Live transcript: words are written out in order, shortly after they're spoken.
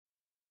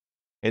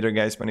Hey there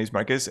guys, my name is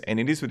Marcus, and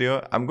in this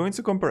video I'm going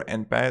to compare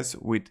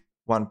Enpass with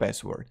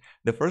 1Password.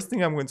 The first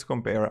thing I'm going to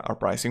compare are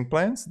pricing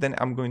plans, then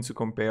I'm going to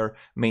compare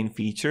main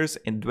features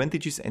and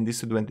advantages and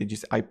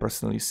disadvantages I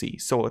personally see.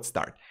 So let's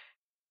start.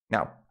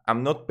 Now,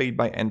 I'm not paid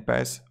by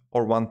Enpass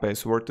or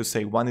 1Password to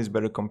say one is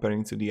better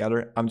comparing to the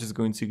other. I'm just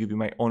going to give you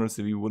my honest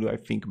review, what do I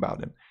think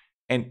about them.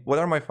 And what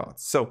are my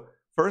thoughts? So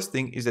first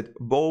thing is that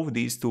both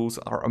these tools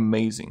are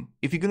amazing.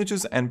 If you're going to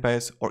choose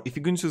Enpass or if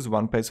you're going to choose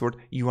 1Password,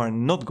 you are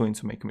not going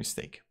to make a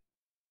mistake.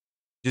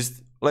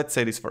 Just let's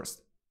say this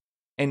first.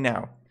 And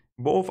now,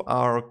 both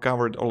are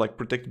covered or like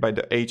protected by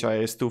the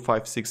HIS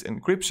 256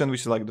 encryption, which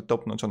is like the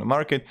top notch on the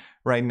market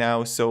right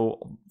now.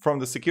 So from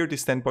the security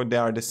standpoint, they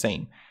are the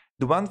same.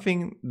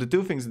 The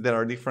two things that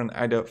are different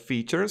are the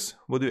features,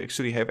 what do you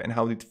actually have and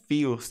how it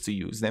feels to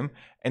use them.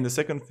 And the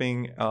second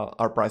thing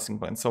are pricing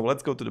plans. So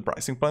let's go to the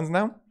pricing plans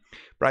now.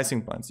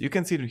 Pricing plans. You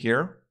can see it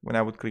here when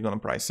I would click on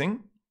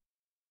pricing.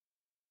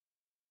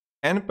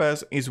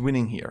 Enpass is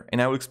winning here, and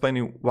I will explain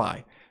you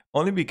why.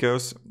 Only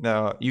because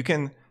you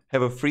can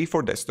have a free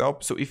for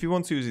desktop. So if you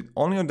want to use it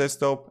only on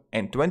desktop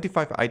and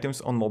 25 items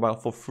on mobile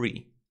for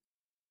free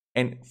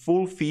and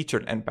full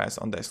featured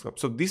Enpass on desktop.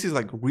 So this is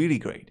like really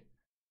great.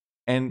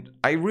 And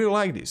I really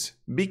like this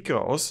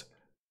because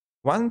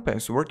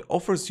 1Password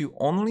offers you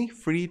only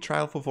free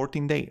trial for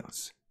 14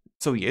 days.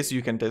 So yes,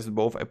 you can test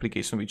both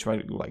applications, which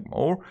might you like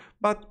more,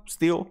 but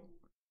still,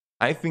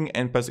 I think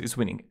Enpass is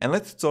winning. And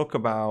let's talk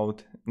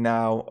about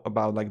now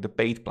about like the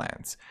paid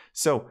plans.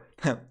 So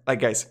like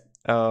guys,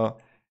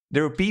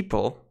 there are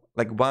people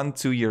like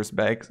 1-2 years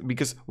back,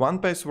 because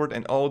 1Password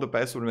and all the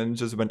password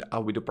managers went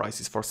up with the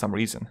prices for some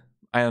reason.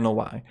 I don't know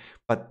why,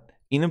 but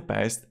in the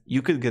past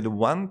you could get a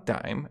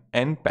one-time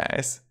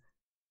Enpass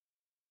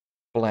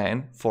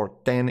plan for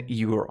 10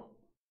 euro.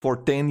 For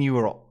 10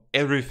 euro,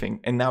 everything,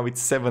 and now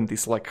it's 70.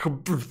 It's like,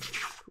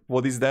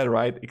 what is that,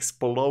 right?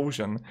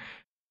 Explosion.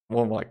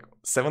 Well, like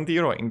 70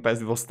 euro, in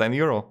past it was 10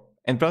 euro.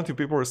 And plenty of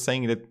people are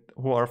saying that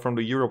who are from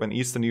the Europe and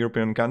Eastern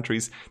European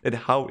countries, that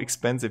how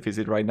expensive is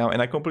it right now?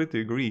 And I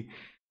completely agree.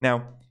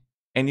 Now,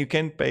 and you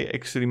can pay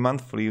actually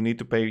monthly, you need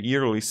to pay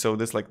yearly. So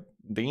that's like,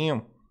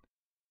 damn.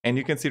 And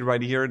you can see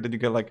right here that you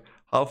get like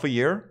half a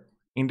year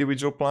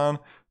individual plan,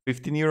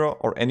 15 euro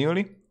or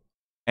annually.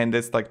 And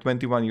that's like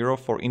 21 euro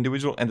for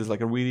individual. And it's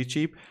like a really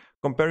cheap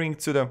comparing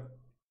to the,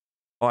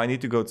 oh, I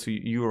need to go to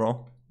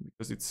euro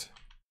because it's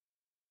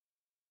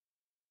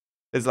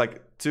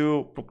like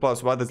 2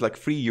 plus 1, that's like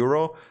 3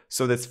 euro.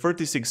 So that's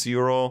 36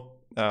 euro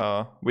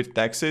with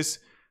taxes,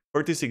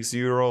 36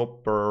 euro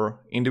per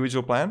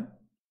individual plan.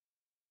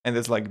 And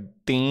that's like,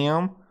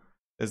 damn,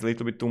 that's a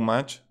little bit too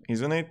much,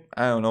 isn't it?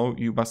 I don't know,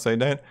 you must say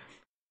that.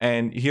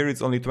 And here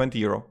it's only 20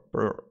 euro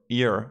per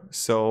year.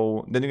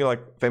 So then you get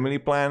like family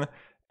plan,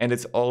 and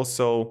it's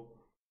also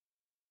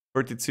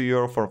 32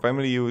 euro for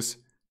family use.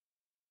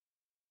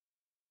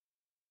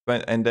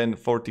 And then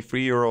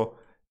 43 euro.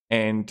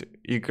 And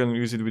you can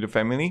use it with the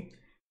family.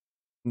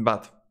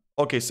 But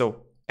okay,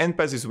 so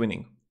Enpass is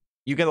winning.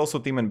 You get also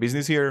team and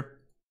business here.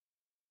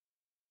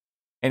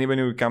 And when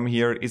you come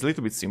here, it's a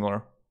little bit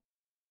similar.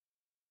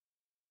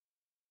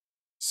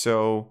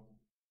 So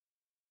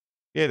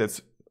yeah,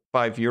 that's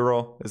 5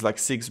 euro. That's like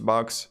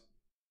 $6.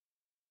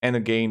 And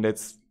again,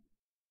 that's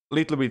a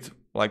little bit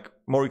like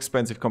more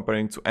expensive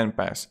comparing to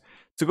Enpass.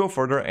 To go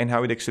further and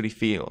how it actually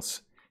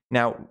feels.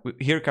 Now,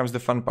 here comes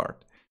the fun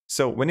part.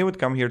 So when you would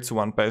come here to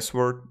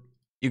 1Password,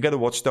 you get a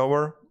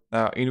watchtower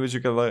in which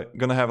you're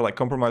gonna have like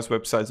compromised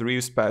websites,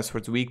 reused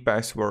passwords, weak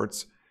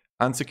passwords,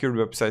 unsecured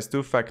websites,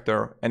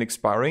 two-factor, and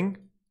expiring.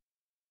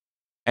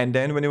 And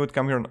then when you would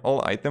come here on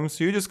all items,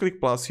 you just click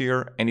plus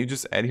here and you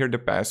just add here the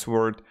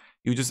password.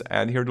 You just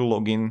add here the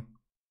login.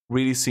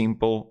 Really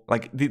simple.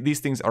 Like these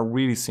things are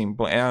really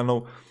simple. And I don't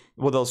know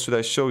what else should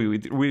I show you.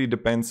 It really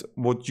depends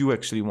what you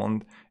actually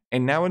want.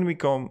 And now when we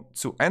come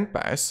to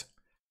Enpass,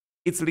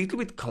 it's a little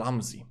bit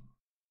clumsy.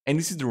 And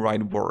this is the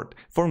right word.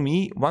 For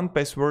me,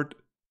 1Password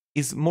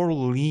is more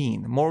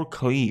lean, more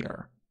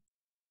clear.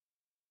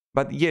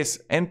 But yes,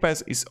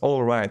 Enpass is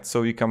all right.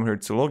 So you come here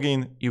to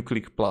login, you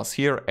click plus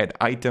here, add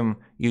item,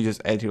 you just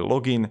add your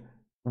login.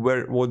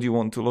 What do you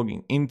want to log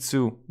in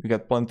into? You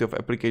got plenty of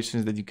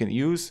applications that you can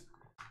use.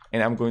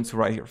 And I'm going to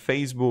write here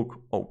Facebook,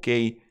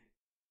 okay.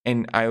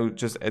 And I'll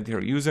just add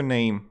here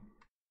username,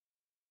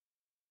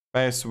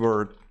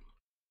 password,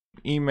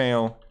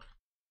 email.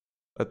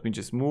 Let me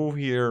just move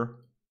here.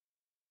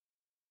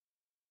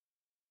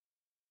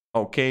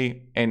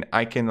 Okay, and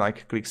I can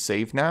like click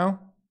save now.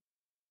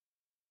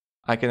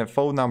 I can have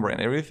phone number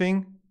and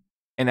everything,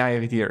 and I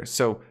have it here.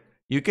 So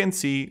you can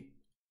see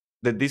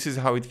that this is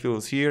how it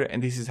feels here,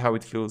 and this is how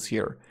it feels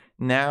here.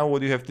 Now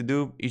what you have to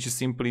do is just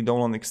simply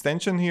download an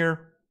extension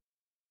here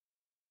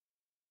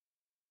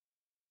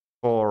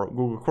for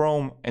Google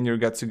Chrome, and you're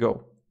good to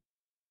go,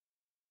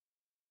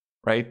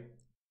 right?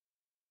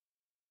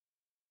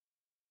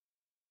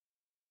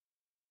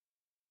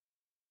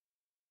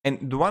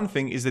 And the one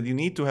thing is that you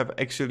need to have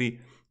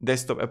actually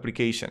desktop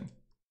application.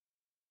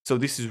 So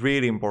this is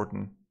really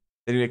important,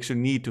 that you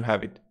actually need to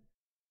have it.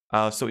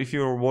 So if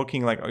you're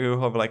working like, you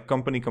have like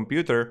company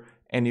computer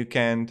and you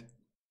can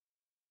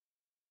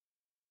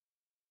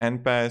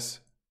Enpass.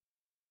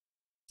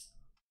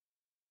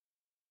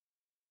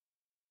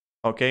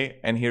 Okay,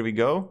 and here we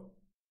go.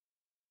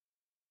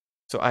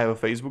 So I have a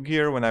Facebook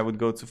here. When I would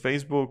go to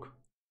Facebook,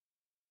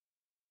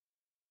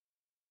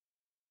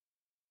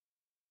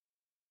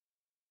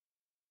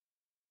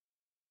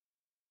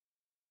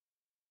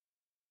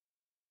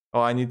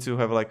 oh, I need to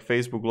have like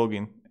Facebook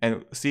login,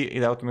 and see,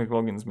 it automatically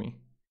logins me.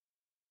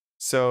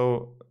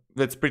 So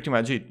that's pretty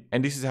much it.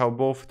 And this is how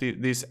both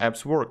these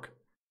apps work.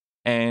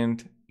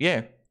 And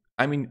yeah,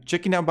 I mean,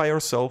 check it out by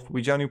yourself,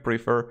 which one you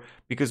prefer,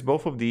 because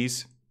both of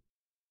these,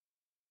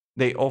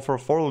 they offer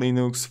for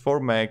Linux, for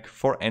Mac,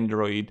 for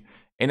Android,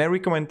 and I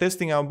recommend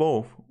testing out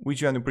both.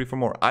 Which one you prefer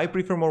more? I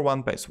prefer more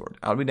 1Password.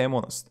 I'll be damn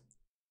honest.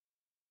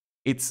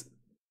 It's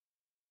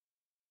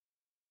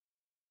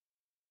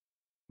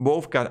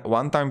both got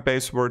one-time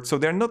password, so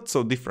they're not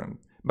so different.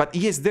 But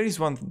yes, there is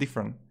one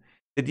different,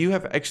 that you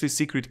have actually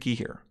secret key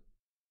here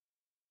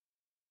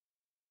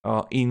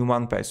in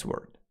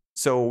 1Password.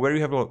 So where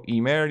you have a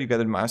email, you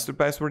got a master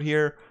password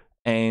here,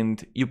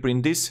 and you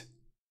print this,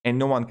 and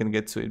no one can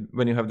get to it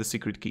when you have the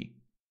secret key.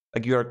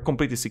 Like, you are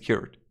completely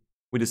secured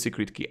with the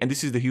secret key, and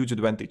this is the huge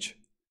advantage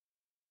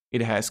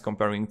it has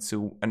comparing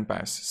to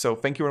Enpass. So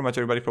thank you very much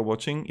everybody for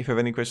watching. If you have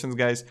any questions,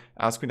 guys,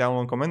 ask me down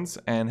in the comments,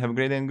 and have a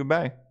great day and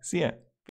goodbye. See ya.